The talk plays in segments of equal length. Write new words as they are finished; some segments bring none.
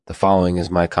The following is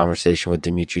my conversation with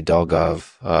Dmitri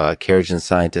Dolgov, a Kerogen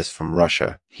scientist from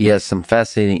Russia. He has some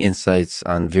fascinating insights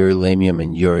on Verulamium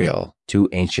and Uriel, two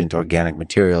ancient organic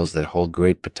materials that hold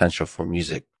great potential for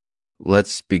music.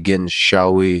 Let's begin,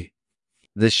 shall we?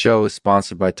 This show is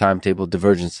sponsored by Timetable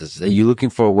Divergences. Are you looking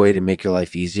for a way to make your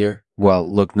life easier? Well,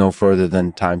 look no further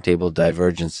than Timetable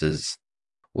Divergences.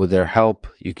 With their help,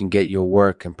 you can get your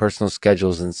work and personal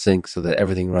schedules in sync so that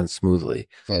everything runs smoothly.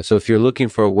 Yeah. So if you're looking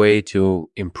for a way to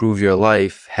improve your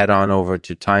life, head on over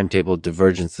to Timetable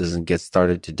Divergences and get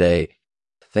started today.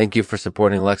 Thank you for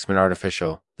supporting Lexman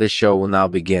Artificial. This show will now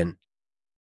begin.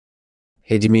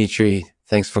 Hey, Dmitri,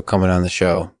 thanks for coming on the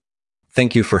show.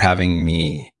 Thank you for having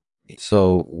me.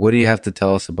 So what do you have to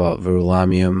tell us about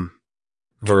Verulamium?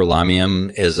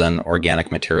 Verulamium is an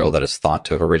organic material that is thought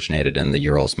to have originated in the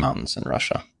Urals mountains in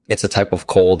Russia. It's a type of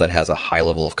coal that has a high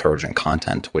level of kerogen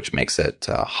content, which makes it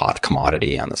a hot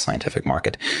commodity on the scientific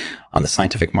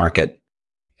market.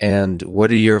 And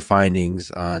what are your findings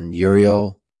on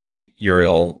Uriel?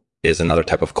 Uriel is another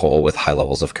type of coal with high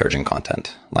levels of kerogen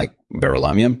content. Like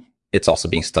Verulamium, it's also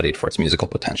being studied for its musical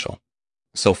potential.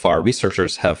 So far,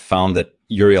 researchers have found that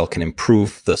Uriel can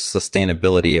improve the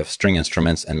sustainability of string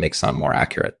instruments and make sound more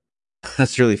accurate.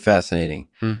 That's really fascinating.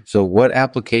 So what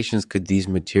applications could these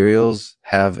materials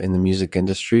have in the music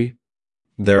industry?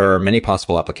 There are many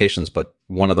possible applications, but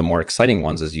one of the more exciting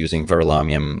ones is using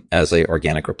Verulamium as an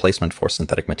organic replacement for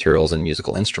synthetic materials in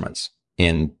musical instruments.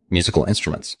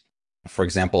 For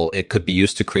example, it could be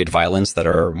used to create violins that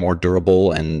are more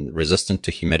durable and resistant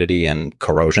to humidity and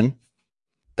corrosion.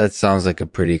 That sounds like a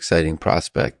pretty exciting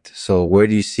prospect. So where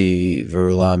do you see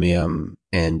Verulamium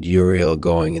and Uriel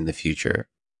going in the future?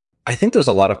 I think there's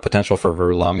a lot of potential for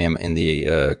Verulamium in the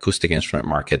acoustic instrument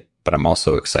market, but I'm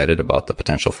also excited about the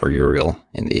potential for Uriel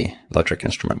in the electric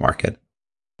instrument market.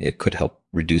 It could help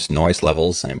reduce noise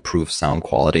levels and improve sound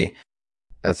quality.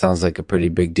 That sounds like a pretty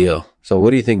big deal. So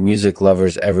what do you think music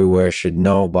lovers everywhere should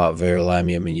know about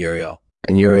Verulamium and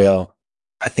Uriel?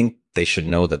 I think they should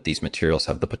know that these materials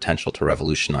have the potential to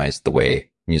revolutionize the way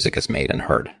music is made and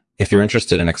heard. If you're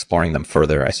interested in exploring them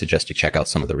further, I suggest you check out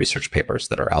some of the research papers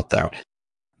that are out there.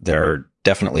 They're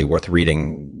definitely worth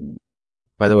reading.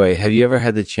 By the way, have you ever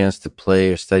had the chance to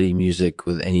play or study music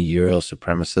with any Uriel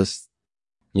supremacists?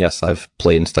 Yes, I've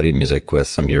played and studied music with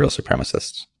some Uriel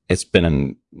supremacists. It's been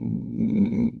a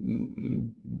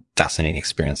fascinating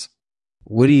experience.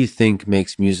 What do you think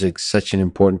makes music such an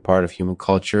important part of human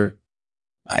culture?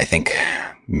 I think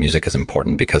music is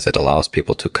important because it allows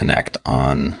people to connect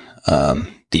on a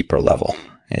deeper level.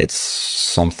 It's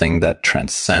something that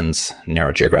transcends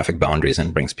narrow geographic boundaries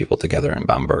and brings people together in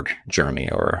Bamberg, Germany,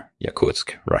 or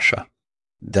Yakutsk, Russia.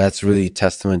 That's really a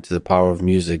testament to the power of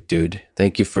music, dude.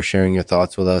 Thank you for sharing your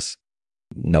thoughts with us.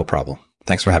 No problem.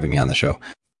 Thanks for having me on the show.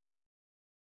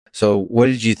 So what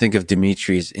did you think of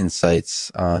Dmitri's insights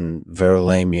on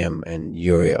Verulamium and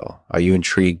Uriel? Are you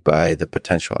intrigued by the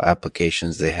potential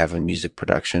applications they have in music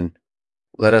production?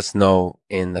 Let us know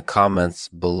in the comments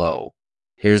below.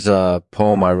 Here's a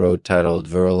poem I wrote titled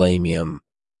Verulamium.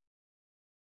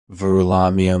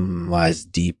 Verulamium lies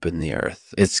deep in the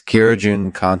earth. Its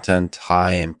kerogen content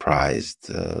high and prized.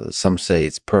 Some say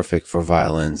it's perfect for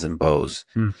violins and bows,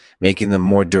 making them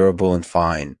more durable and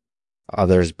fine.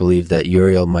 Others believe that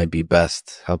Uriel might be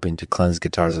best, helping to cleanse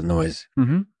guitars of noise.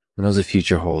 Who knows the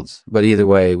future holds? But either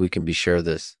way, we can be sure of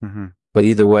this.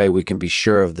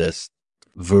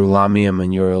 Verulamium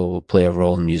and Uriel will play a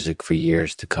role in music for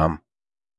years to come.